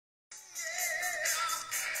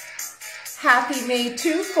Happy May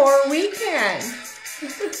 2-4 weekend.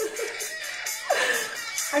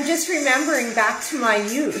 I'm just remembering back to my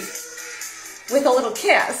youth with a little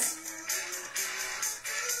kiss.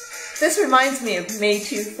 This reminds me of May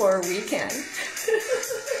 2-4 weekend.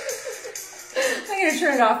 I'm going to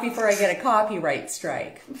turn it off before I get a copyright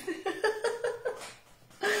strike. Maybe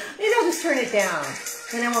I'll just turn it down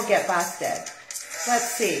and then we'll get busted.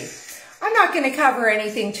 Let's see. I'm not going to cover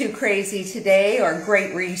anything too crazy today or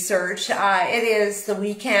great research. It is the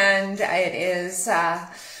weekend. It is,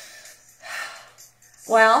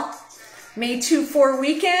 well, May 2-4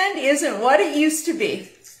 weekend isn't what it used to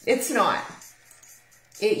be. It's not.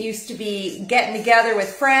 It used to be getting together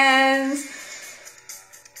with friends,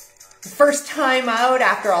 the first time out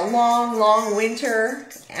after a long, long winter,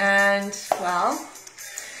 and, well,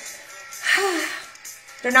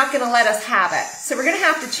 they're not going to let us have it. So we're going to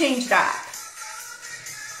have to change it up.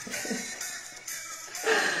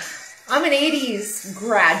 I'm an 80s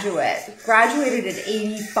graduate, graduated at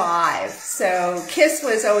 85. So KISS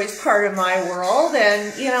was always part of my world.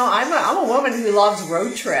 And, you know, I'm a woman who loves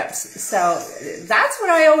road trips. So that's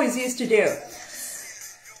what I always used to do.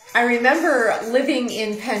 I remember living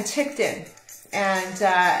in Penticton and,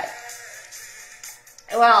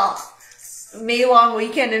 well, May long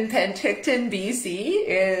weekend in Penticton, BC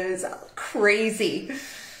is crazy.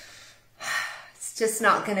 It's just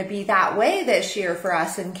not going to be that way this year for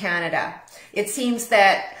us in Canada. It seems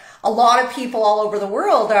that a lot of people all over the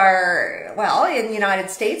world are, well, in the United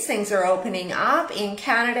States, things are opening up. In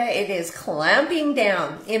Canada, it is clamping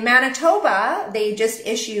down. In Manitoba, they just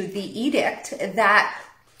issued the edict that,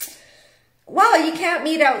 well, you can't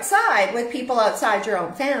meet outside with people outside your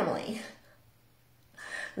own family.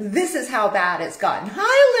 This is how bad it's gotten.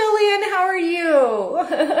 Hi, Lillian. How are you?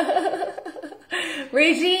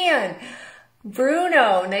 Regine.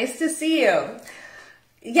 Bruno. Nice to see you.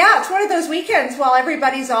 Yeah, it's one of those weekends while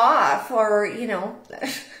everybody's off or, you know,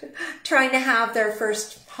 trying to have their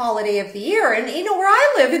first holiday of the year. And, you know, where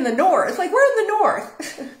I live in the north, like we're in the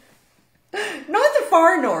north. Not the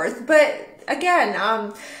far north, but again,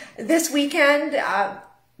 this weekend,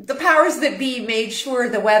 the powers that be made sure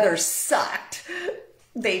the weather sucked.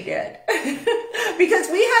 They did. Because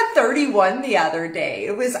we had 31 the other day.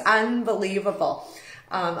 It was unbelievable.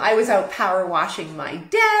 I was out power washing my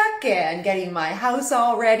deck and getting my house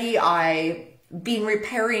all ready. I've been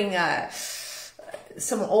repairing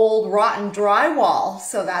some old rotten drywall.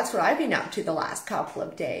 So that's what I've been up to the last couple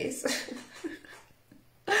of days.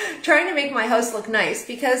 Trying to make my house look nice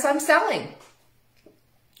because I'm selling.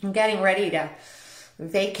 I'm getting ready to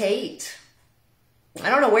vacate. I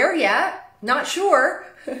don't know where yet. Not sure.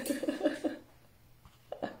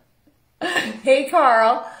 Hey,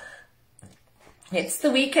 Carl. It's the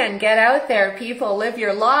weekend. Get out there, people. Live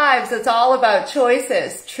your lives. It's all about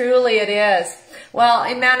choices. Truly it is. Well,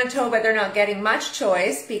 in Manitoba, they're not getting much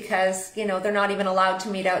choice because, you know, they're not even allowed to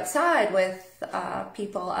meet outside with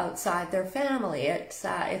people outside their family. It's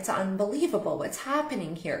unbelievable what's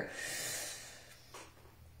happening here.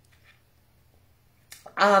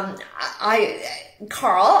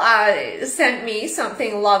 Carl sent me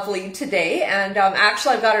something lovely today, and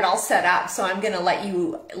actually I've got it all set up, so I'm going to let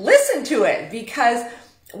you listen to it because,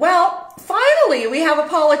 well, finally we have a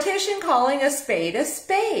politician calling a spade a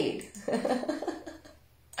spade.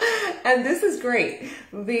 And this is great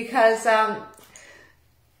because, well,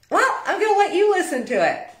 I'm going to let you listen to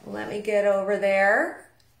it. Let me get over there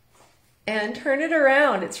and turn it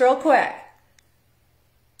around. It's real quick.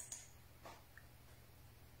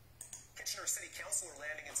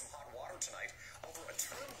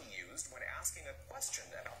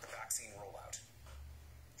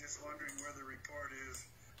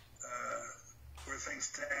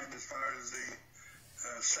 Things stand as far as the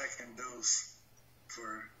second dose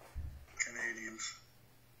for Canadians,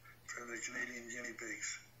 for the Canadian guinea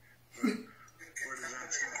pigs. Where does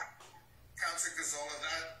that stand? Councillor Gazzola,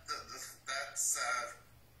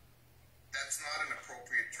 that's not an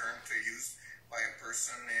appropriate term to use by a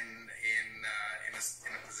person in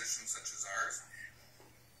a position such as ours.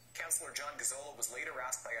 Councillor John Gazzola was later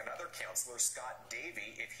asked by another councillor, Scott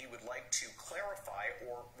Davey, if he would like to clarify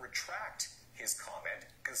or retract his comment.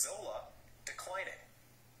 Gazzola declining.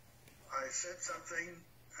 I said something,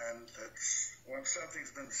 and that's once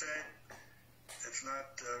something's been said, it's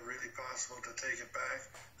not really possible to take it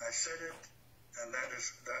back. I said it, and that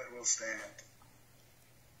will stand.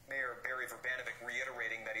 Mayor Barry Verbanovic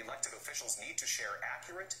reiterating that elected officials need to share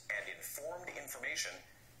accurate and informed information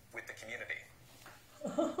with the community.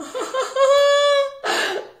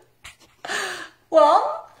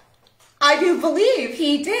 Well, I I do believe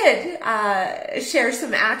he did share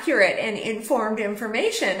some accurate and informed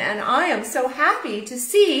information, and I am so happy to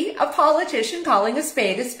see a politician calling a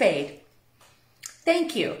spade a spade.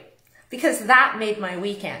 Thank you, because that made my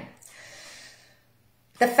weekend.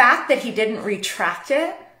 The fact that he didn't retract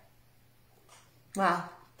it, well,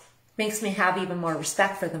 makes me have even more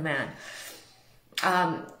respect for the man.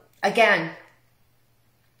 Again,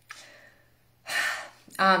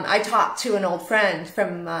 I talked to an old friend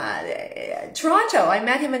from Toronto. I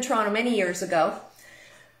met him in Toronto many years ago.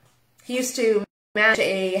 He used to manage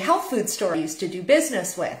a health food store I used to do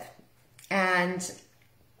business with. And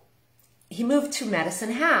he moved to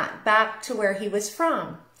Medicine Hat, back to where he was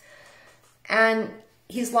from. And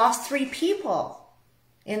he's lost 3 people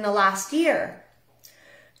in the last year.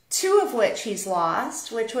 2 of which he's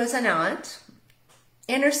lost, which was an aunt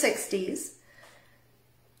in her 60s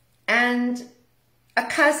and a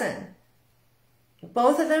cousin.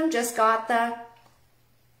 Both of them just got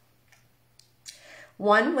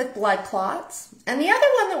one with blood clots, and the other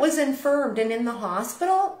one that was infirmed and in the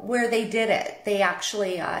hospital where they did it. They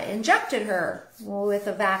actually injected her with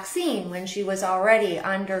a vaccine when she was already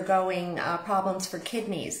undergoing problems for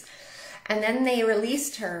kidneys. And then they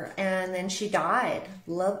released her, and then she died,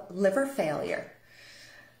 liver failure.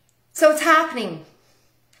 So it's happening.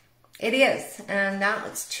 It is, and that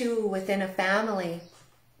was 2 within a family.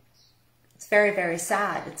 It's very, very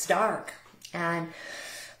sad. It's dark. And,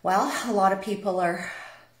 well, a lot of people are,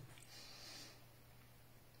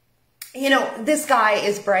 you know, this guy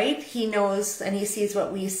is bright. He knows and he sees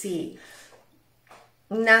what we see.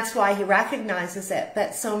 And that's why he recognizes it.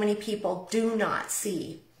 But so many people do not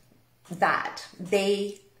see that.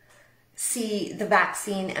 They see the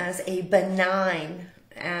vaccine as a benign,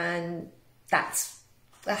 and that's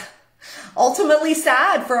ultimately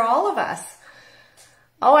sad for all of us.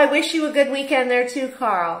 Oh, I wish you a good weekend there too,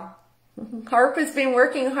 Carl. HARP has been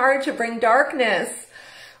working hard to bring darkness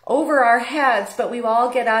over our heads, but we will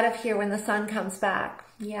all get out of here when the sun comes back.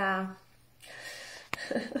 Yeah.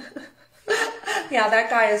 Yeah, that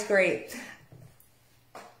guy is great.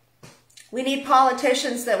 We need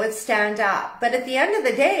politicians that would stand up. But at the end of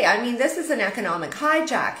the day, I mean, this is an economic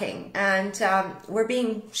hijacking, and we're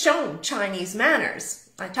being shown Chinese manners.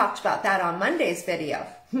 I talked about that on Monday's video.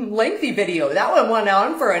 Lengthy video. That one went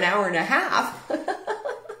on for an hour and a half.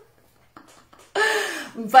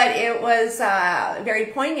 But it was very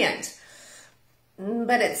poignant.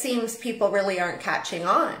 But it seems people really aren't catching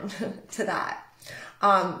on to that.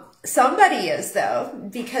 Somebody is, though,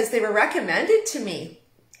 because they were recommended to me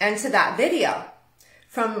and to that video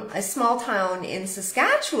from a small town in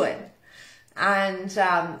Saskatchewan. And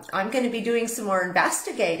I'm going to be doing some more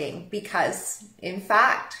investigating because, in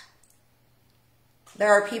fact,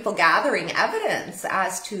 there are people gathering evidence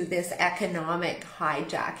as to this economic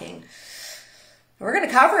hijacking. We're going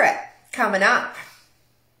to cover it coming up.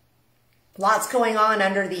 Lots going on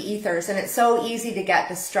under the ethers, and it's so easy to get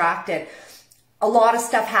distracted. A lot of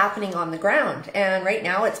stuff happening on the ground, and right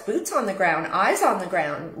now it's boots on the ground, eyes on the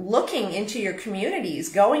ground, looking into your communities,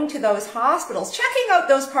 going to those hospitals, checking out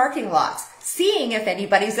those parking lots, seeing if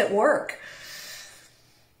anybody's at work.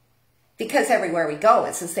 Because everywhere we go,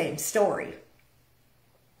 it's the same story.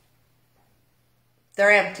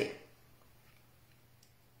 They're empty.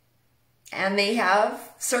 And they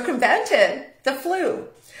have circumvented the flu.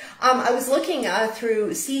 I was looking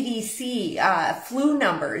through CDC flu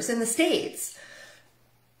numbers in the States.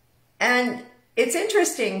 And it's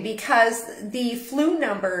interesting because the flu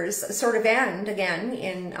numbers sort of end again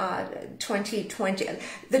in 2020.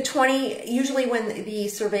 Usually when the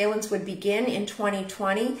surveillance would begin in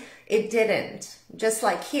 2020, it didn't, just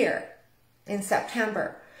like here in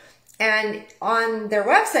September. And on their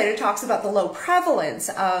website, it talks about the low prevalence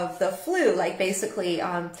of the flu, like basically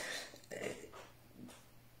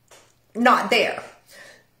not there.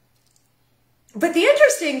 But the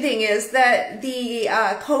interesting thing is that the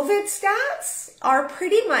COVID stats are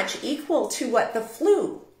pretty much equal to what the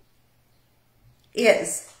flu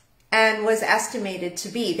is and was estimated to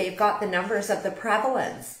be. They've got the numbers of the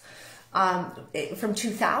prevalence from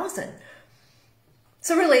 2000.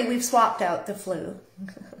 So really, we've swapped out the flu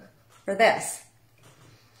for this.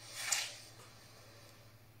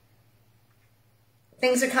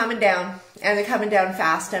 Things are coming down, and they're coming down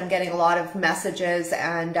fast. I'm getting a lot of messages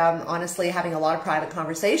and honestly having a lot of private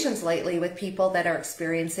conversations lately with people that are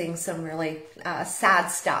experiencing some really sad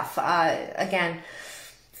stuff. Again,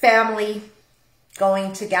 family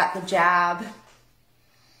going to get the jab.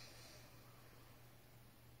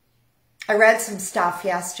 I read some stuff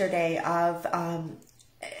yesterday of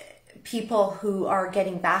people who are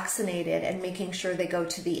getting vaccinated and making sure they go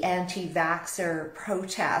to the anti-vaxxer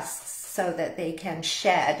protests so that they can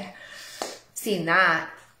shed. Seen that.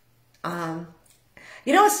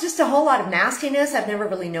 You know, it's just a whole lot of nastiness I've never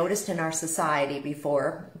really noticed in our society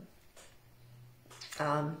before.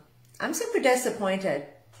 I'm super disappointed.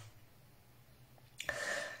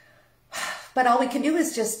 But all we can do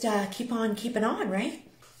is just keep on keeping on, right?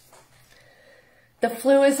 The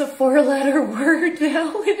flu is a 4-letter word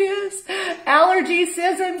now. It is. Allergy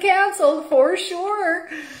season canceled for sure.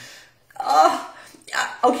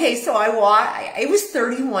 Okay, so it was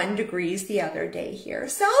 31 degrees the other day here,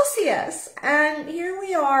 Celsius. And here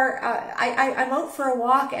we are. I'm out for a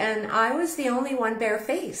walk and I was the only one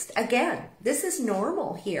barefaced. Again, this is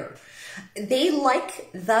normal here. They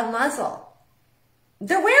like the muzzle.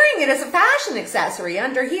 They're wearing it as a fashion accessory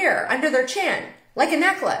under here, under their chin, like a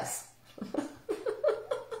necklace.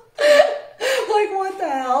 Like, what the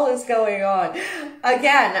hell is going on?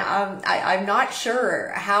 Again, I'm not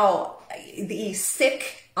sure how the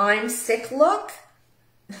I'm sick look.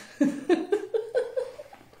 That's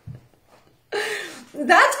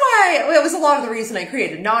why it was a lot of the reason I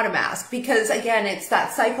created Not a Mask, because again, it's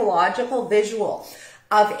that psychological visual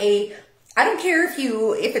of I don't care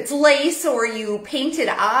if it's lace or you paint it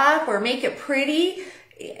up or make it pretty,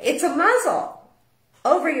 it's a muzzle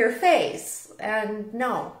over your face. And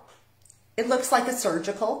no, it looks like a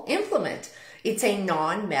surgical implement. It's a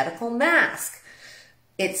non-medical mask.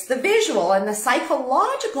 It's the visual and the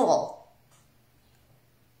psychological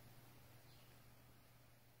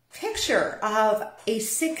picture of a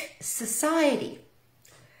sick society.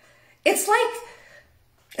 It's like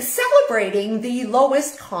celebrating the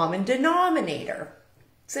lowest common denominator.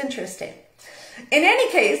 It's interesting. In any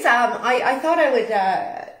case, I thought I would,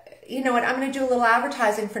 you know what, I'm going to do a little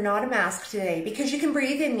advertising for Not a Mask today, because you can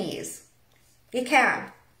breathe in these. You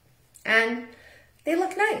can. And they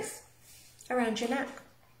look nice around your neck.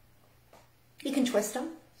 You can twist them.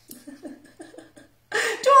 Do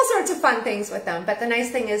all sorts of fun things with them. But the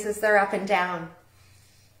nice thing is they're up and down.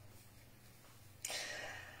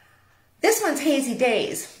 This one's Hazy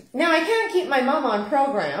Days. Now, I can't keep my mom on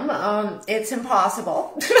program. It's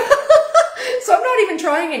impossible. So I'm not even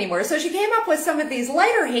trying anymore. So she came up with some of these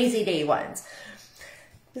lighter Hazy Day ones.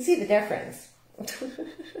 You see the difference.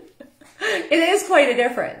 It is quite a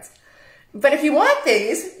difference. But if you want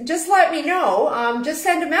these, just let me know. Just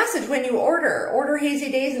send a message when you order. Order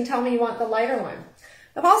Hazy Days and tell me you want the lighter one.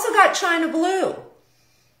 I've also got China Blue.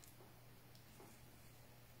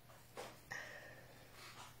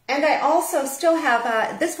 And I also still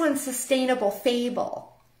have, this one's Sustainable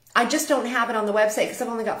Fable. I just don't have it on the website because I've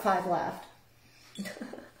only got 5 left.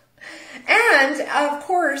 And, of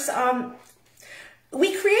course,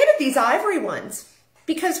 we created these ivory ones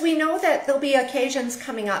because we know that there'll be occasions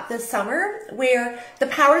coming up this summer where the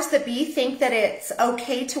powers that be think that it's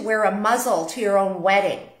okay to wear a muzzle to your own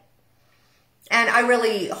wedding. And I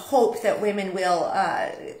really hope that women will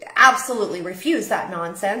absolutely refuse that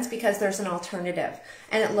nonsense, because there's an alternative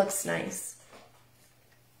and it looks nice.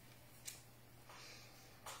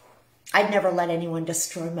 I'd never let anyone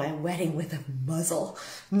destroy my wedding with a muzzle.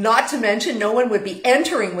 Not to mention, no one would be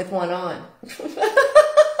entering with one on.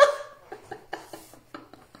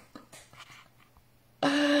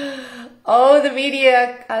 Oh, the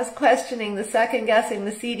media is questioning, the second guessing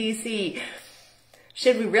the CDC.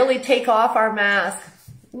 Should we really take off our mask?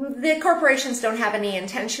 The corporations don't have any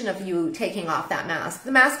intention of you taking off that mask.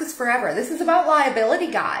 The mask is forever. This is about liability,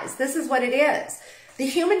 guys. This is what it is. The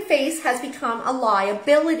human face has become a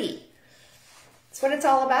liability. That's what it's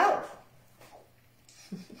all about.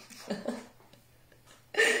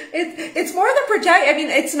 It's more than I mean,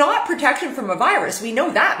 it's not protection from a virus. We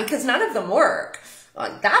know that because none of them work.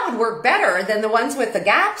 That would work better than the ones with the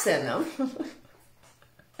gaps in them.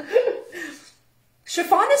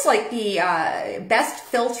 Chiffon is like the best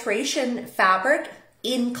filtration fabric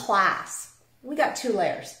in class. We got 2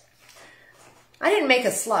 layers. I didn't make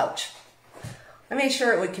a slouch. I made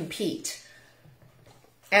sure it would compete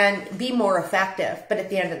and be more effective. But at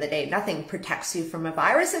the end of the day, nothing protects you from a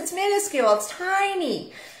virus. It's minuscule. It's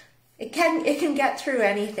tiny. It can get through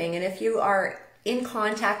anything. And if you are in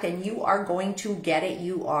contact and you are going to get it,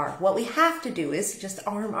 you are. What we have to do is just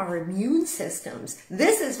arm our immune systems.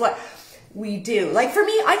 This is what we do. Like for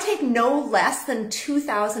me, I take no less than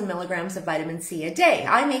 2,000 milligrams of vitamin C a day.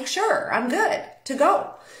 I make sure I'm good to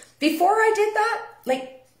go. Before I did that,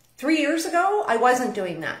 like 3 years ago, I wasn't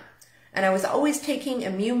doing that. And I was always taking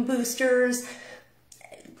immune boosters,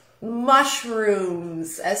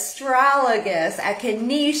 mushrooms, astragalus,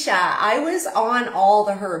 echinacea. I was on all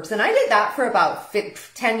the herbs. And I did that for about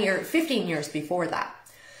 15 years before that.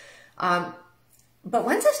 But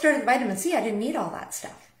once I started the vitamin C, I didn't need all that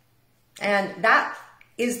stuff. And that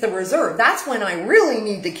is the reserve. That's when I really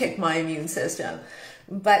need to kick my immune system.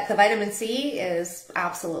 But the vitamin C is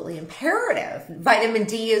absolutely imperative. Vitamin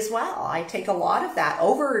D as well. I take a lot of that,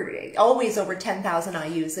 always over 10,000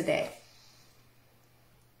 IUs a day.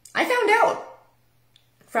 I found out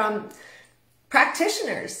from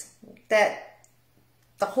practitioners that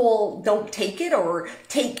the whole don't take it or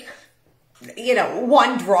take, you know,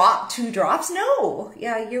 1 drop, 2 drops. No,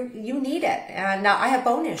 yeah, you need it. And I have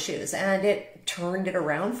bone issues and it turned it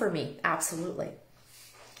around for me. Absolutely.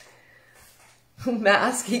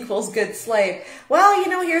 Mask equals good slave. Well, you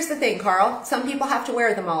know, here's the thing, Carl. Some people have to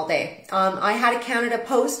wear them all day. I had a Canada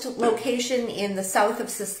Post location in the south of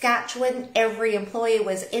Saskatchewan. Every employee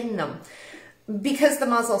was in them because the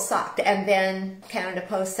muzzle sucked. And then Canada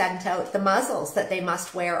Post sent out the muzzles that they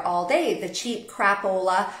must wear all day. The cheap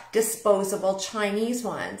crapola disposable Chinese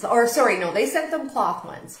ones. Or sorry, no, they sent them cloth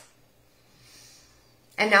ones.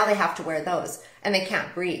 And now they have to wear those. And they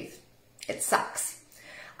can't breathe. It sucks.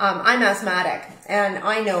 I'm asthmatic, and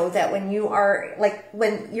I know that when you are, like,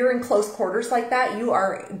 when you're in close quarters like that, you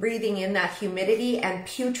are breathing in that humidity and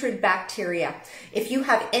putrid bacteria. If you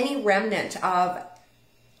have any remnant of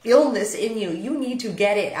illness in you, you need to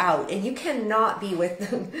get it out, and you cannot be with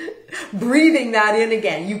breathing that in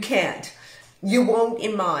again. You can't. You won't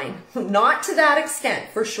in mine. Not to that extent,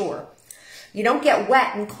 for sure. You don't get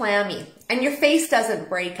wet and clammy, and your face doesn't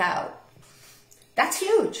break out. That's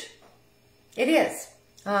huge. It is.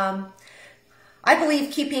 I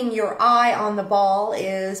believe keeping your eye on the ball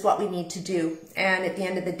is what we need to do. And at the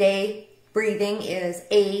end of the day, breathing is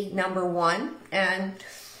number 1. And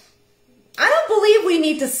I don't believe we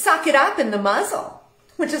need to suck it up in the muzzle,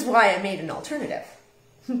 which is why I made an alternative,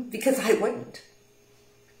 because I wouldn't.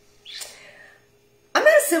 I'm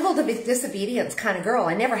not a civil disobedience kind of girl.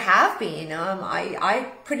 I never have been.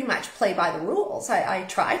 I pretty much play by the rules. I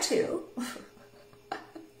try to.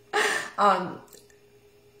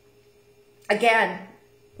 Again,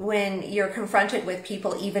 when you're confronted with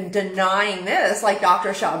people even denying this, like Dr.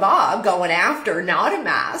 Shabab going after not a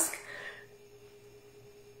mask,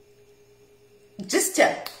 just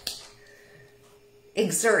to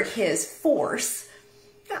exert his force,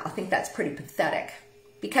 I think that's pretty pathetic.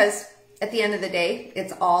 Because at the end of the day,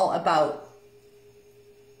 it's all about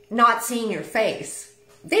not seeing your face.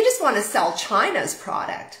 They just want to sell China's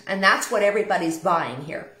product, and that's what everybody's buying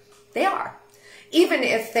here. They are. Even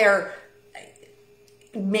if they're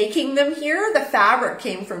making them here, the fabric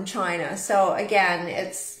came from China. So again,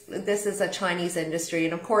 this is a Chinese industry.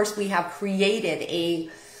 And of course we have created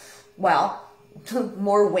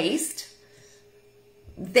more waste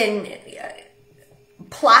than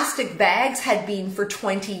plastic bags had been for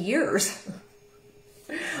 20 years.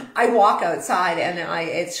 I walk outside and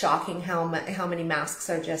it's shocking how many masks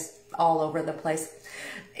are just all over the place.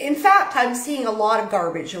 In fact, I'm seeing a lot of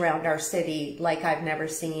garbage around our city like I've never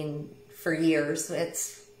seen for years.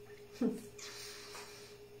 It's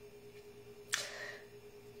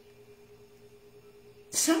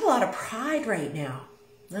there's not a lot of pride right now.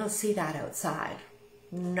 I don't see that outside.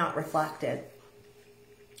 Not reflected.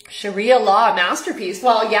 Sharia law masterpiece.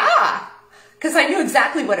 Well, yeah, because I knew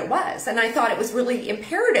exactly what it was, and I thought it was really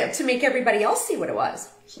imperative to make everybody else see what it was.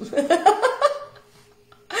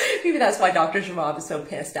 Maybe that's why Dr. Shabab is so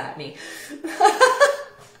pissed at me.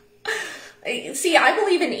 See, I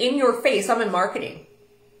believe in your face. I'm in marketing.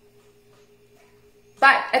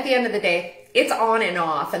 But at the end of the day, it's on and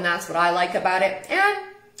off, and that's what I like about it. And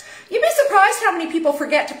you'd be surprised how many people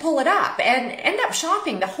forget to pull it up and end up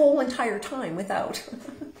shopping the whole entire time without.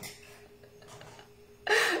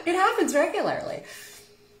 It happens regularly.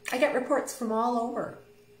 I get reports from all over.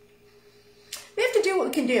 We have to do what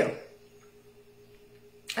we can do.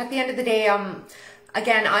 At the end of the day,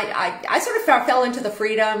 again, I sort of fell into the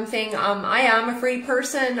freedom thing. I am a free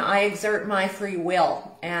person. I exert my free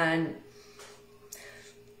will. And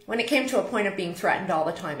when it came to a point of being threatened all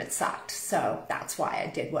the time, it sucked. So that's why I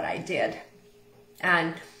did what I did.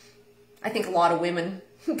 And I think a lot of women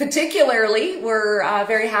particularly were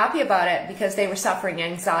very happy about it because they were suffering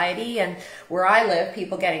anxiety. And where I live,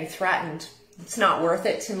 people getting threatened. It's not worth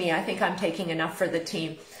it to me. I think I'm taking enough for the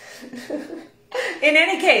team. In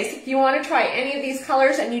any case, if you want to try any of these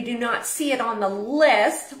colors and you do not see it on the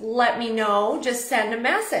list, let me know. Just send a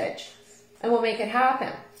message and we'll make it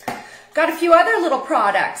happen. Got a few other little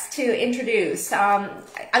products to introduce. I'm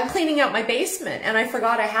cleaning out my basement and I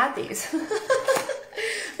forgot I had these.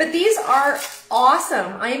 But these are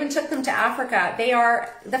awesome. I even took them to Africa. They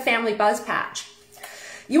are the Family Buzz Patch.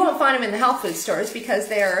 You won't find them in the health food stores because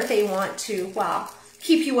they want to, well,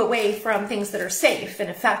 keep you away from things that are safe and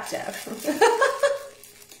effective.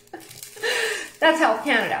 That's Health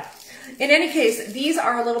Canada. In any case, these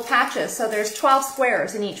are little patches. So there's 12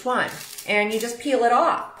 squares in each one. And you just peel it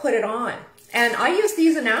off, put it on. And I used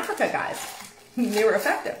these in Africa, guys. They were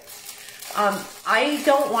effective. I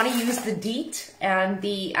don't want to use the DEET and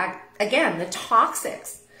the, again, the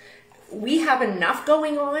toxics. We have enough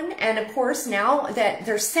going on. And of course, now that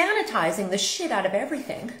they're sanitizing the shit out of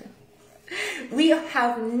everything, we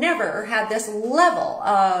have never had this level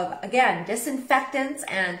of, again, disinfectants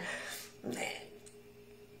and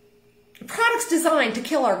products designed to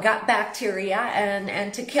kill our gut bacteria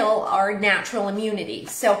and to kill our natural immunity.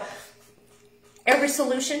 So every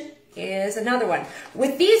solution is another one.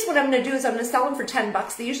 With these, what I'm going to do is I'm going to sell them for 10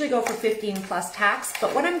 bucks. They usually go for 15 plus tax.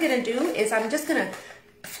 But what I'm going to do is I'm just going to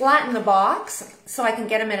flatten the box so I can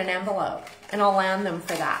get them in an envelope. And I'll land them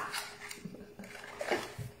for that.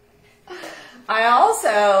 I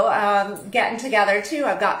also, getting together too,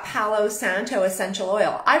 I've got Palo Santo essential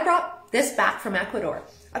oil. I brought this back from Ecuador.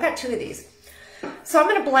 I've got 2 of these. So I'm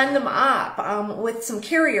going to blend them up with some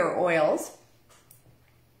carrier oils.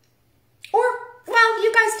 Or, well,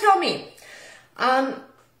 you guys tell me.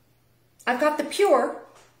 I've got the pure.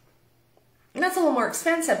 And that's a little more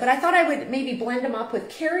expensive, but I thought I would maybe blend them up with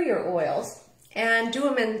carrier oils and do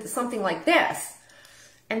them in something like this.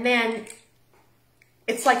 And then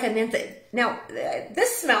it's like now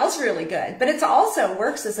this smells really good, but it also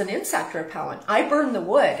works as an insect repellent. I burn the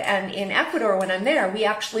wood, and in Ecuador when I'm there, we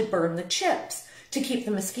actually burn the chips to keep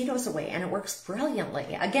the mosquitoes away, and it works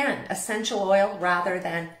brilliantly. Again, essential oil rather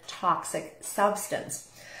than toxic substance.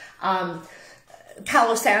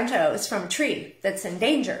 Palo Santo is from a tree that's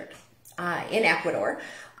endangered in Ecuador.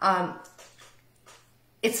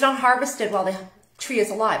 It's not harvested while the tree is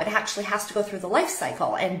alive. It actually has to go through the life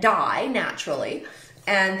cycle and die naturally.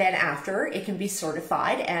 And then after, it can be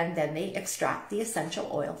certified, and then they extract the essential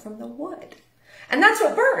oil from the wood. And that's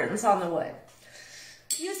what burns on the wood.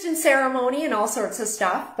 Used in ceremony and all sorts of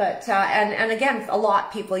stuff, but, and again, a lot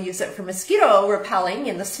of people use it for mosquito repelling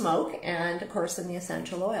in the smoke, and of course in the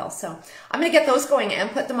essential oil. So I'm going to get those going and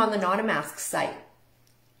put them on the Not a Mask site.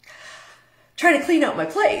 Trying to clean out my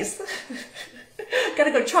place. Got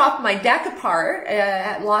to go chop my deck apart.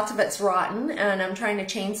 Lots of it's rotten, and I'm trying to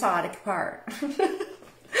chainsaw it apart.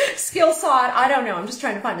 Skill saw it. I don't know. I'm just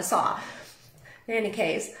trying to find a saw. In any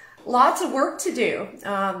case, lots of work to do.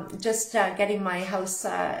 Just getting my house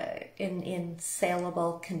in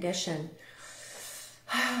saleable condition.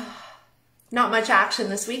 Not much action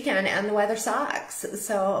this weekend, and the weather sucks.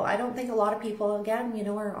 So I don't think a lot of people, again, you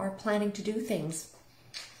know, are planning to do things.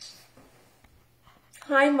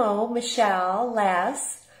 Hi, Mo, Michelle,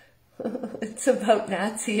 Les. It's about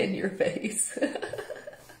Nancy in your face.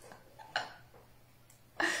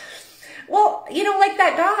 Well, you know, like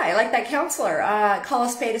that guy, like that counselor, call a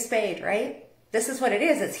spade, right? This is what it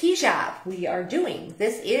is. It's hijab we are doing.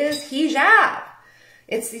 This is hijab.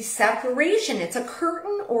 It's the separation. It's a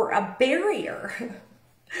curtain or a barrier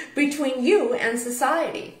between you and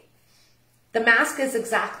society. The mask is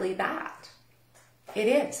exactly that. It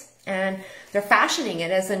is. And they're fashioning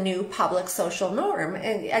it as a new public social norm.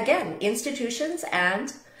 And again, institutions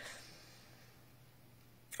and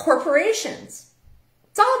corporations.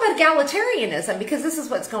 It's all about egalitarianism, because this is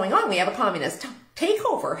what's going on. We have a communist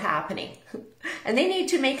takeover happening. And they need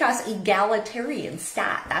to make us egalitarian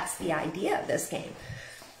stat. That's the idea of this game.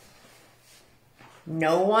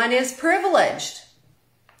 No one is privileged.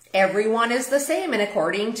 Everyone is the same. And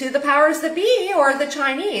according to the powers that be, or the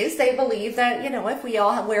Chinese, they believe that, you know, if we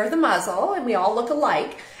all wear the muzzle and we all look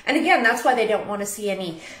alike. And again, that's why they don't want to see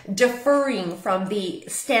any deferring from the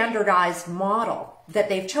standardized model that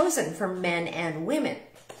they've chosen for men and women.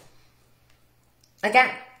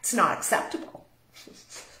 Again, it's not acceptable.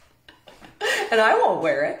 And I won't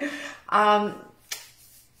wear it.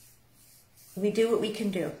 We do what we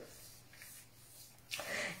can do.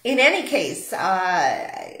 In any case,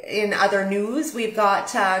 in other news, we've got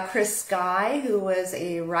Chris Sky, who was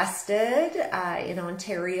arrested in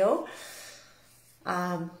Ontario.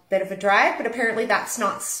 Bit of a drag, but apparently that's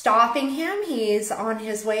not stopping him. He's on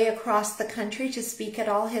his way across the country to speak at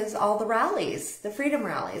all the rallies, the freedom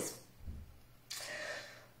rallies.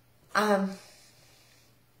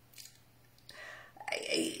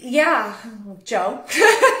 Yeah, Joe.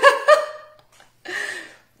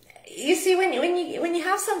 You see, when you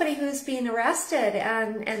have somebody who's being arrested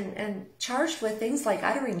and charged with things like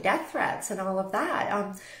uttering death threats and all of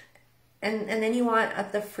that, And then you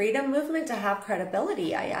want the freedom movement to have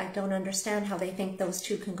credibility. I don't understand how they think those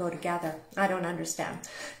two can go together. I don't understand.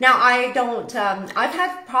 Now, I don't, I've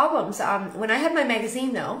had problems. When I had my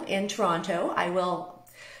magazine, though, in Toronto, I will,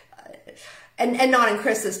 and not in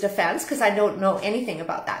Chris's defense, because I don't know anything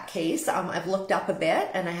about that case. I've looked up a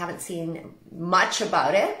bit, and I haven't seen much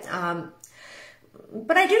about it.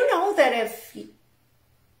 But I do know that if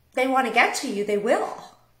they want to get to you, they will.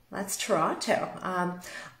 That's Toronto.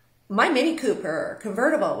 My Mini Cooper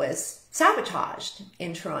convertible was sabotaged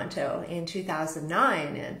in Toronto in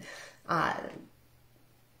 2009, and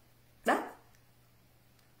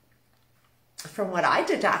from what I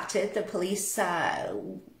deducted, the police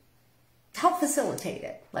helped facilitate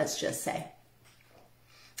it, let's just say.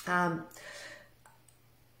 I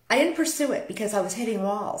didn't pursue it because I was hitting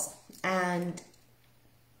walls, and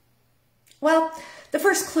well, the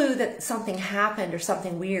first clue that something happened or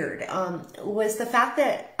something weird was the fact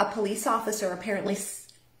that a police officer apparently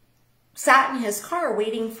sat in his car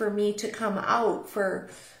waiting for me to come out from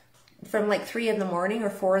like 3 in the morning or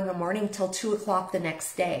 4 in the morning till 2 o'clock the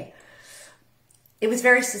next day. It was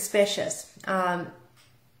very suspicious. And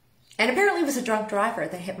apparently it was a drunk driver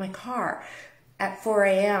that hit my car at 4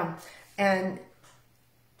 a.m. and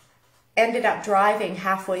ended up driving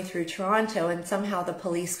halfway through Toronto, and somehow the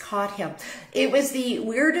police caught him. It was the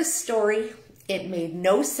weirdest story. It made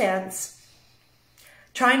no sense.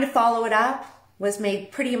 Trying to follow it up was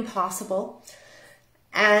made pretty impossible.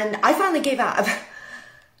 And I finally gave up.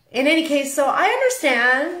 In any case, so I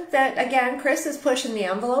understand that, again, Chris is pushing the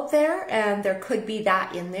envelope there, and there could be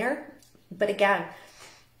that in there. But again,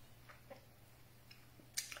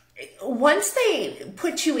 once they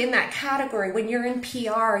put you in that category, when you're in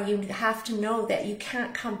PR, you have to know that you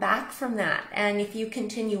can't come back from that. And if you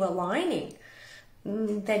continue aligning,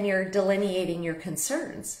 then you're delineating your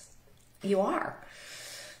concerns. You are.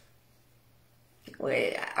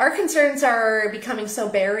 Our concerns are becoming so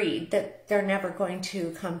buried that they're never going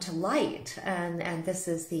to come to light. And this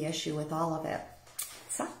is the issue with all of it.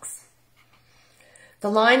 It sucks. The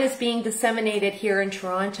line is being disseminated here in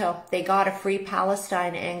Toronto. They got a Free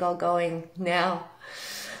Palestine angle going now.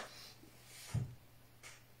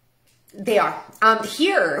 They are.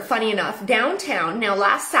 Here, funny enough, downtown, now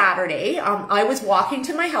last Saturday, I was walking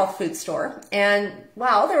to my health food store, and,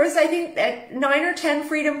 well, there was, I think, 9 or 10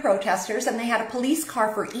 freedom protesters, and they had a police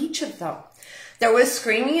car for each of them. There was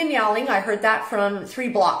screaming and yelling. I heard that from 3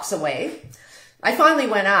 blocks away. I finally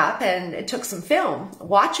went up and took some film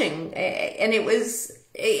watching, and it was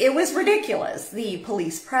ridiculous, the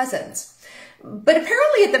police presence. But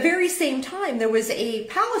apparently at the very same time, there was a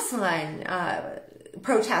Palestine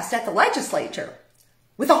protest at the legislature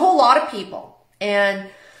with a whole lot of people, and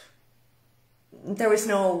there was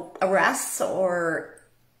no arrests or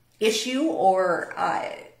issue or,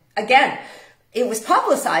 again, it was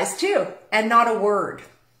publicized too, and not a word.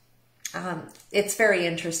 It's very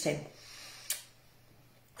interesting.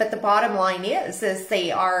 But the bottom line is they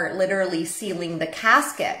are literally sealing the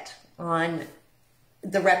casket on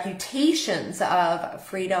the reputations of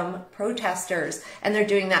freedom protesters. And they're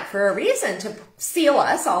doing that for a reason, to seal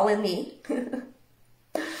us all in the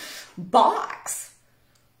box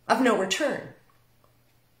of no return.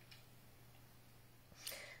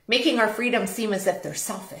 Making our freedom seem as if they're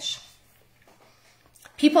selfish.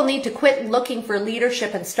 People need to quit looking for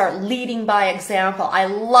leadership and start leading by example. I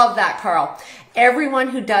love that, Carl. Everyone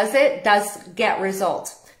who does it does get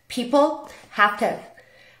results. People have to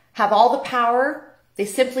have all the power. They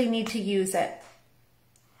simply need to use it.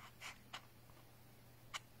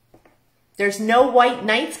 There's no white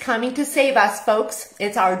knights coming to save us, folks.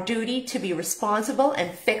 It's our duty to be responsible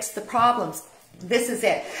and fix the problems. This is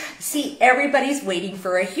it. See, everybody's waiting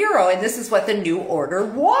for a hero, and this is what the New Order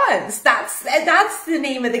wants. That's the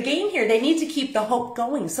name of the game here. They need to keep the hope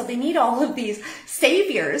going, so they need all of these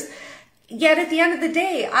saviors. Yet at the end of the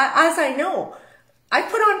day, as I know, I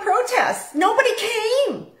put on protests. Nobody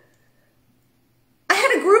came. I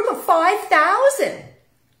had a group of 5,000,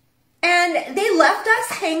 and they left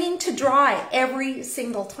us hanging to dry every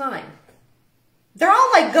single time. They're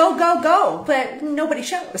all like, go, go, go, but nobody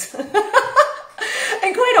shows.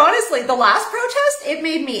 And quite honestly, the last protest, it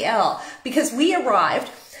made me ill, because we arrived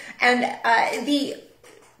and the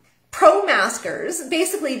pro-maskers,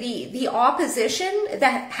 basically the opposition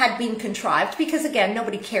that had been contrived, because again,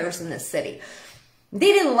 nobody cares in this city.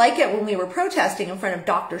 They didn't like it when we were protesting in front of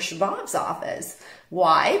Dr. Shabab's office.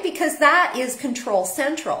 Why? Because that is control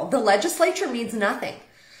central. The legislature means nothing.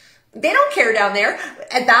 They don't care down there.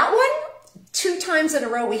 At that one, 2 times in a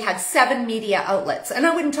row, we had 7 media outlets, and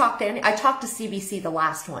I wouldn't talk to any. I talked to CBC the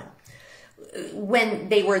last one. when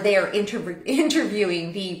they were there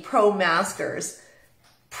interviewing the pro-maskers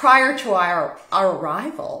prior to our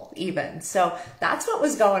arrival even. So that's what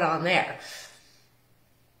was going on there.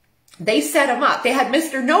 They set him up. They had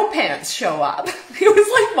Mr. No Pants show up. It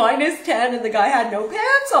was like -10 and the guy had no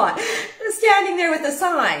pants on, standing there with a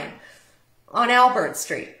sign on Albert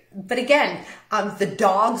Street. But again, the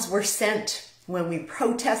dogs were sent when we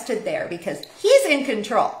protested there because he's in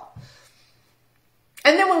control.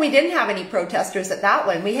 And then when we didn't have any protesters at that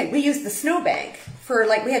one, we used the snowbank for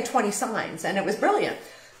we had 20 signs and it was brilliant.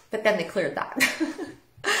 But then they cleared that.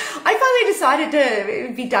 I finally decided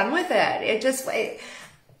to be done with it.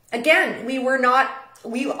 Again,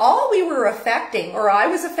 all we were affecting, or I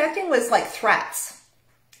was affecting, was like threats.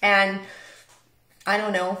 And I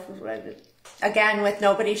don't know, again, with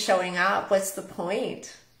nobody showing up, what's the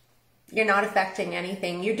point? You're not affecting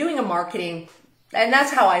anything. You're doing a marketing, and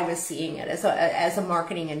that's how I was seeing it, as a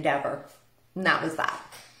marketing endeavor. And that was that.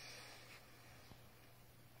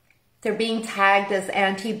 They're being tagged as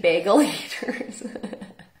anti-bagel eaters.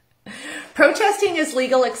 Protesting is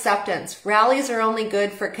legal acceptance. Rallies are only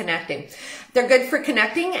good for connecting. They're good for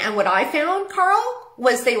connecting, and what I found, Carl,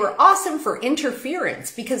 was they were awesome for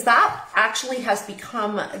interference, because that actually has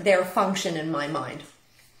become their function in my mind.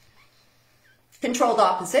 Controlled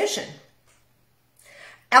opposition.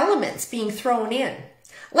 Elements being thrown in.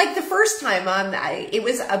 Like the first time, it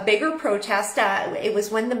was a bigger protest. It was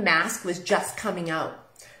when the mask was just coming out.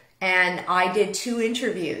 And I did 2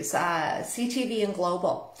 interviews, CTV and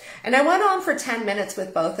Global. And I went on for 10 minutes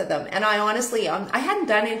with both of them. And I honestly, I hadn't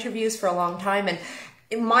done interviews for a long time. And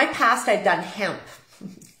in my past, I'd done hemp.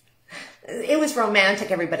 It was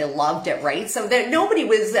romantic. Everybody loved it, right? So nobody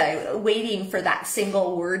was waiting for that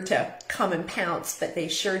single word to come and pounce, but they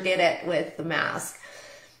sure did it with the mask.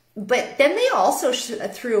 But then they also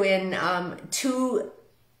threw in 2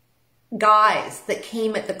 guys that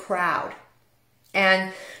came at the crowd.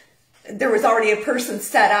 And there was already a person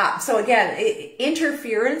set up. So again,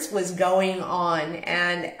 interference was going on.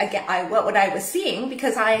 And again, what I was seeing,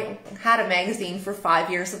 because I had a magazine for 5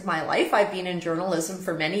 years of my life, I've been in journalism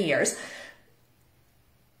for many years,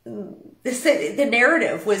 the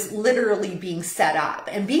narrative was literally being set up,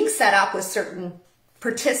 and being set up with certain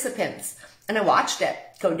participants. And I watched it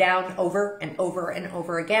go down over and over and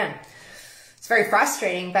over again. It's very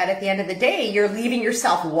frustrating, but at the end of the day, you're leaving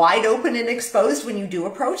yourself wide open and exposed when you do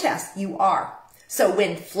a protest. You are. So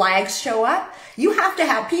when flags show up, you have to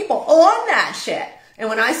have people on that shit. And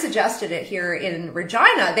when I suggested it here in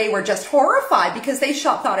Regina, they were just horrified because they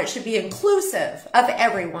thought it should be inclusive of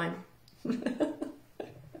everyone.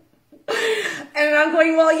 And I'm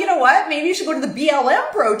going, well, you know what? Maybe you should go to the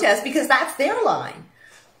BLM protest, because that's their line.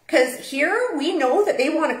 Because here we know that they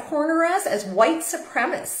want to corner us as white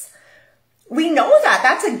supremacists. We know that.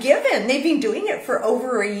 That's a given. They've been doing it for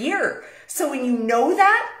over a year. So when you know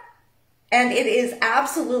that, and it is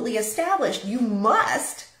absolutely established, you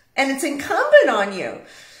must, and it's incumbent on you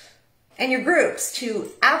and your groups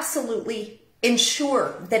to absolutely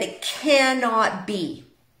ensure that it cannot be.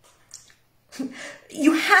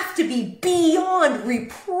 You have to be beyond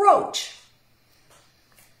reproach.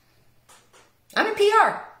 I'm in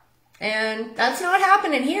PR. And that's not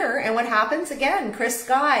happening here. And what happens again, Chris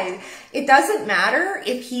Sky, it doesn't matter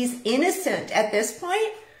if he's innocent at this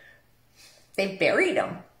point. They've buried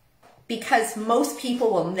him, because most people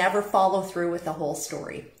will never follow through with the whole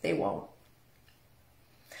story. They won't.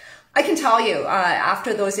 I can tell you,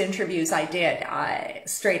 after those interviews I did,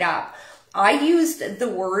 straight up, I used the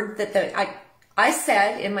word that I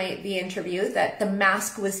said in the interview that the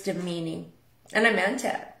mask was demeaning, and I meant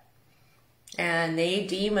it. And they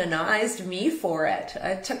demonized me for it.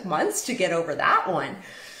 It took months to get over that one.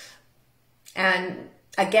 And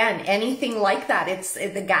again, anything like that,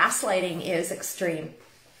 the gaslighting is extreme.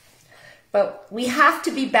 But we have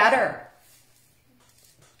to be better.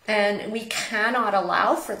 And we cannot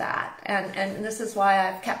allow for that. And this is why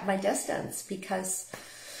I've kept my distance, because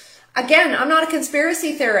again, I'm not a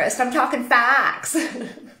conspiracy theorist. I'm talking facts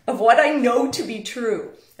of what I know to be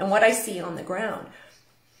true and what I see on the ground.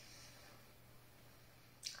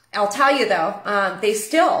 I'll tell you though, they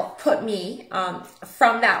still put me,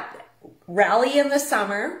 from that rally in the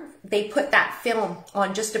summer, they put that film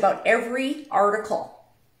on just about every article,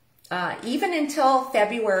 even until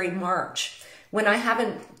February, March, when I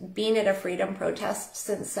haven't been at a freedom protest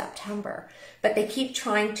since September. But they keep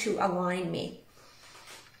trying to align me.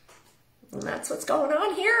 And that's what's going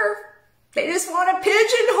on here. They just want to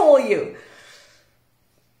pigeonhole you.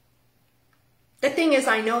 The thing is,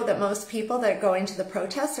 I know that most people that are going to the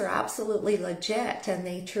protests are absolutely legit, and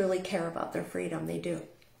they truly care about their freedom. They do.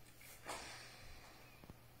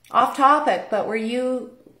 Off topic, but were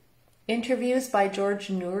you interviews by George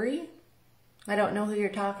Noory? I don't know who you're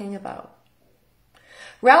talking about.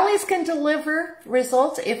 Rallies can deliver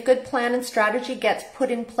results if good plan and strategy gets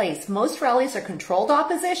put in place. Most rallies are controlled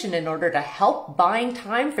opposition in order to help buying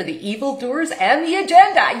time for the evildoers and the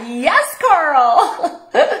agenda. Yes, Carl!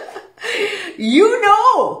 You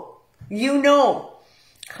know.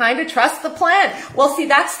 Kind of trust the plan. Well, see,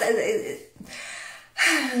 that's...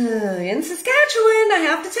 in Saskatchewan, I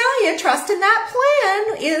have to tell you, trust in that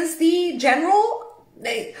plan is the general...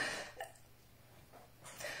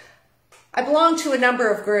 I belong to a number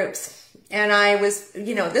of groups, and I was,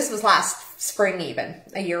 this was last spring even,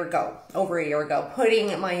 over a year ago,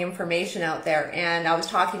 putting my information out there, and I was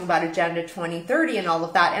talking about Agenda 2030 and all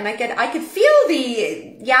of that, and I could feel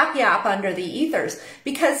the yap under the ethers,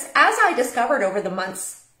 because as I discovered over the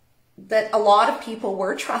months that a lot of people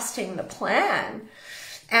were trusting the plan,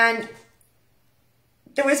 and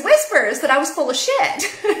there was whispers that I was full of shit.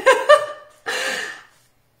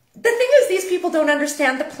 The thing is, these people don't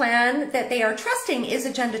understand the plan that they are trusting is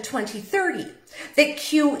Agenda 2030, that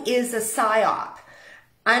Q is a psyop.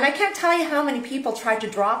 And I can't tell you how many people tried to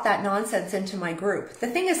drop that nonsense into my group. The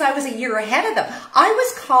thing is, I was a year ahead of them. I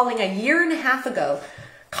was calling a year and a half ago,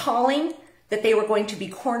 calling that they were going to be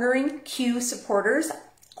cornering Q supporters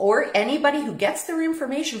or anybody who gets their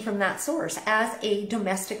information from that source as a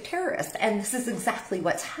domestic terrorist. And this is exactly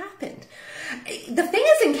what's happened. The thing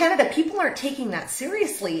is, in Canada, people aren't taking that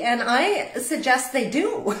seriously, and I suggest they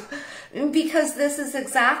do, because this is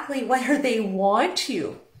exactly where they want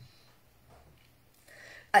you.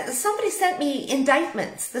 Somebody sent me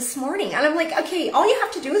indictments this morning, and I'm like, okay, all you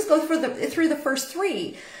have to do is go through the first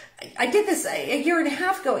three. I did this a year and a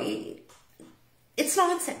half ago. It's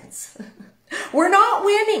nonsense. We're not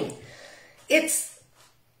winning.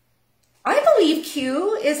 I believe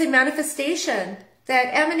Q is a manifestation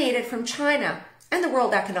that emanated from China and the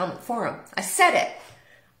World Economic Forum. I said it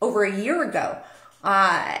over a year ago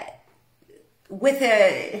with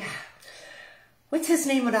what's his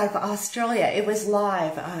name out of Australia? It was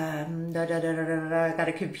live. I got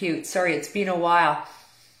to compute. Sorry, it's been a while.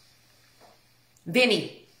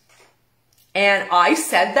 Vinny. And I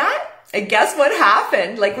said that, and guess what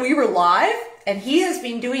happened? Like, we were live, and he has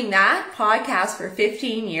been doing that podcast for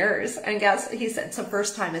 15 years. And he said it's the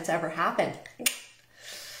first time it's ever happened.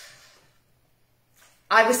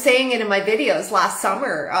 I was saying it in my videos last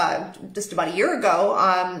summer, just about a year ago,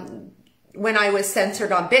 when I was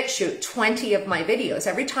censored on BitChute, 20 of my videos.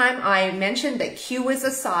 Every time I mentioned that Q was a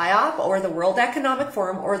PSYOP or the World Economic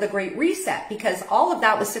Forum or the Great Reset, because all of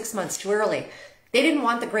that was 6 months too early. They didn't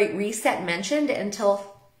want the Great Reset mentioned until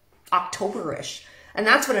October-ish. And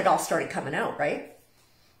that's when it all started coming out, right?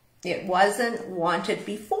 It wasn't wanted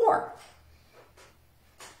before.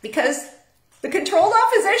 Because the controlled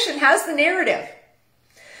opposition has the narrative.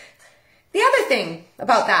 The other thing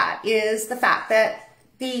about that is the fact that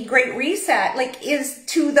the Great Reset, is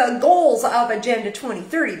to the goals of Agenda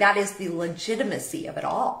 2030. That is the legitimacy of it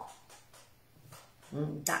all.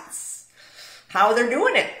 That's how they're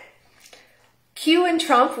doing it. Q and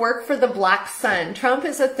Trump work for the Black Sun. Trump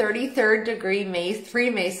is a 33rd degree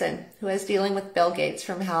Freemason who is dealing with Bill Gates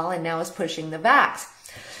from hell and now is pushing the vax.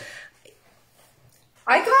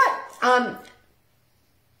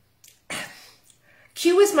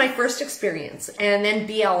 Q was my first experience, and then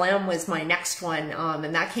BLM was my next one,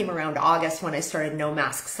 and that came around August when I started No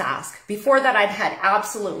Mask Sask. Before that, I'd had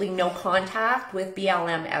absolutely no contact with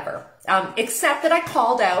BLM ever, except that I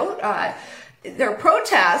called out their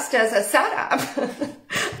protest as a setup.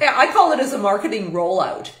 I call it as a marketing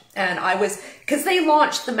rollout, and because they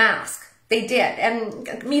launched the mask. They did,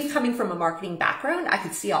 and me coming from a marketing background, I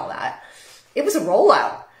could see all that. It was a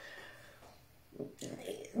rollout.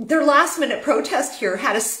 Their last minute protest here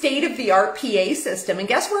had a state-of-the-art PA system, and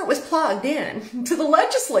guess where it was plugged in? To the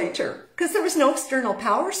legislature, because there was no external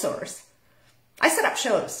power source. I set up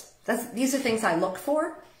shows. These are things I look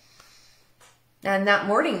for. And that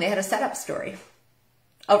morning they had a setup story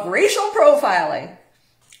of racial profiling,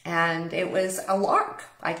 and it was a lark.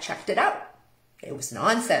 I checked it out. It was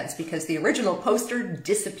nonsense because the original poster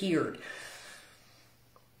disappeared.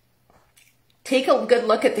 Take a good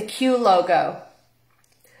look at the Q logo.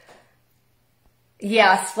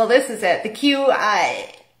 Yes, well, this is it. The Q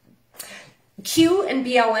and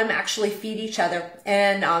BLM actually feed each other.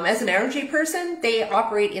 And as an energy person, they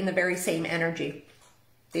operate in the very same energy.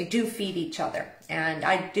 They do feed each other. And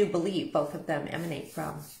I do believe both of them emanate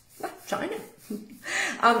from China.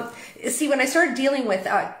 See, when I started dealing with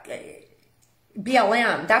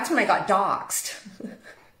BLM, that's when I got doxxed.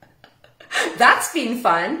 That's been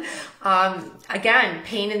fun. Again,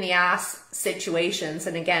 pain in the ass situations.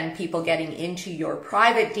 And again, people getting into your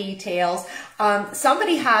private details.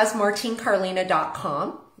 Somebody has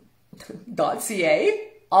martinecarlina.com.ca,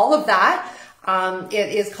 all of that.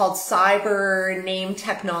 It is called Cyber Name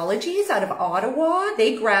Technologies out of Ottawa.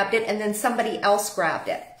 They grabbed it and then somebody else grabbed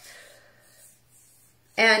it.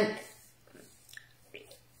 And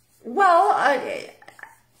well,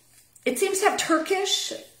 it seems to have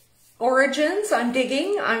Turkish origins. I'm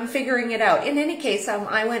digging. I'm figuring it out. In any case,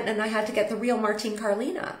 I went and I had to get the real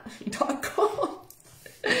martinecarlina.com,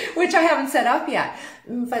 which I haven't set up yet.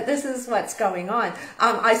 But this is what's going on.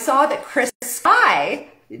 I saw that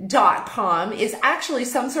ChrisSky.com is actually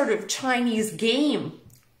some sort of Chinese game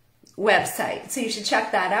website. So you should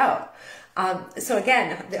check that out. So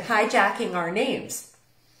again, hijacking our names.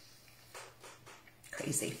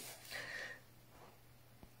 Crazy.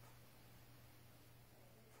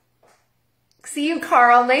 See you,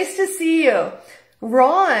 Carl. Nice to see you.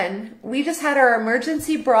 Ron, we just had our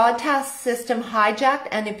emergency broadcast system hijacked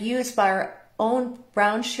and abused by our own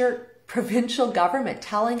brown shirt provincial government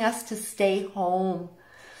telling us to stay home.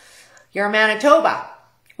 You're Manitoba.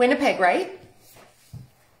 Winnipeg, right?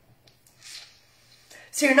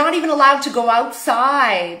 So you're not even allowed to go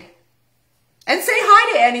outside and say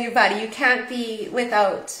hi to anybody. You can't be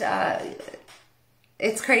without,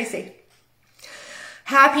 it's crazy.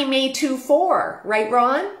 Happy May 24, right,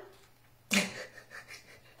 Ron?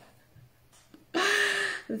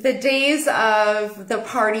 The days of the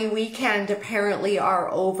party weekend apparently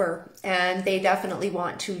are over, and they definitely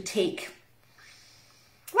want to take,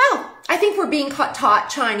 well, I think we're being taught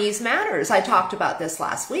Chinese manners. I talked about this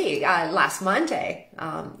last week, last Monday,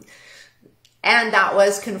 and that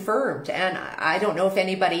was confirmed. And I don't know if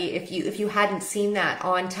anybody, if you hadn't seen that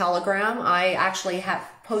on Telegram, I actually have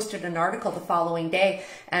posted an article the following day,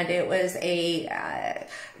 and it was a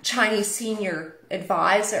Chinese senior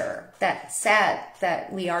advisor that said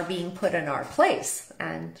that we are being put in our place,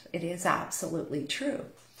 and it is absolutely true,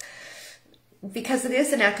 because it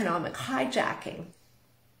is an economic hijacking.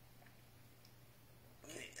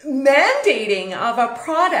 Mandating of a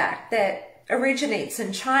product that originates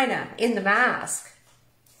in China in the mask.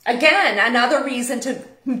 Again, another reason to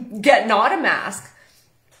get not a mask.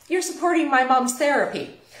 You're supporting my mom's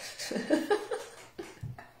therapy.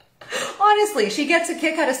 Honestly, she gets a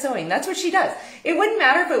kick out of sewing. That's what she does. It wouldn't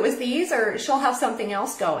matter if it was these, or she'll have something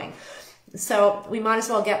else going. So we might as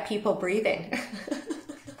well get people breathing.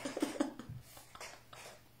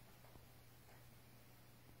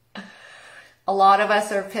 A lot of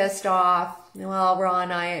us are pissed off. Well,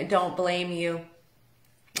 Ron, I don't blame you.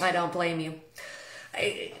 I don't blame you.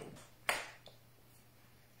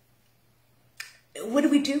 What do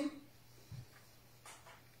we do?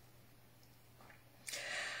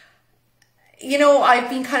 You know, I've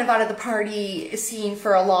been kind of out of the party scene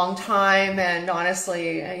for a long time, and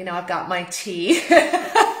honestly, you know, I've got my tea.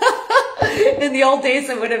 In the old days,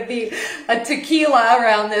 it would have been a tequila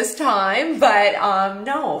around this time, but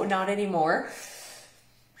no, not anymore.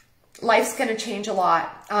 Life's going to change a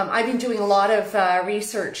lot. I've been doing a lot of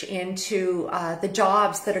research into the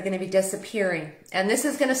jobs that are going to be disappearing, and this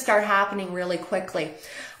is going to start happening really quickly.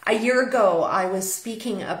 A year ago, I was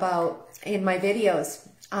speaking about, in my videos,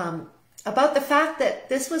 about the fact that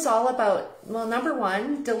this was all about, well, number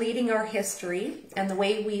one, deleting our history and the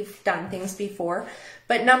way we've done things before.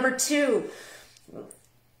 But number two,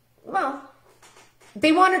 well,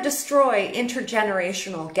 they want to destroy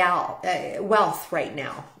intergenerational wealth right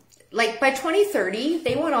now. Like by 2030,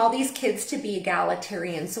 they want all these kids to be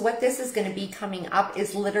egalitarian. So what this is going to be coming up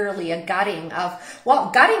is literally a gutting of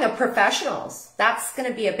professionals. That's going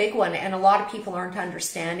to be a big one. And a lot of people aren't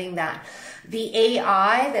understanding that. The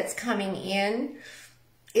AI that's coming in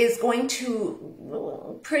is going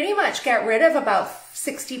to pretty much get rid of about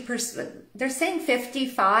 60%. They're saying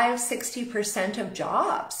 55, 60% of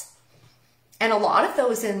jobs. And a lot of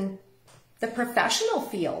those in the professional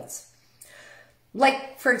fields.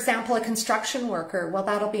 Like, for example, a construction worker, well,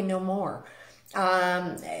 that'll be no more.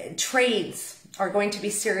 Trades are going to be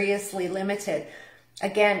seriously limited.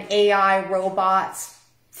 Again, AI, robots,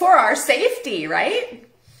 for our safety, right?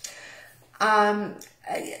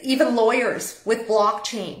 Even lawyers with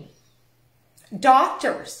blockchain.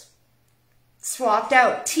 Doctors swapped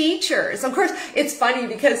out. Teachers. Of course, it's funny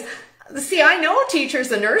because, see, I know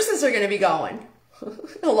teachers and nurses are going to be going.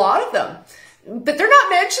 A lot of them. But they're not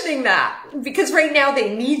mentioning that because right now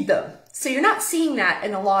they need them. So you're not seeing that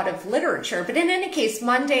in a lot of literature. But in any case,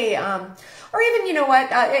 Monday, or even, you know what,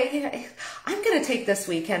 I'm going to take this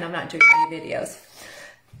weekend. I'm not doing any videos.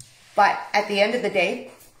 But at the end of the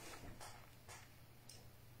day,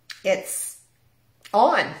 it's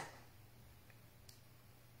on.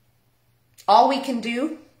 All we can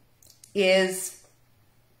do is,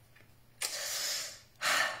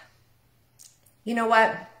 you know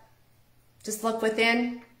what? Just look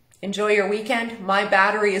within. Enjoy your weekend. My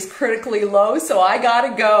battery is critically low, so I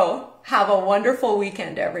gotta go. Have a wonderful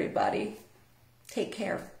weekend, everybody. Take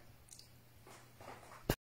care.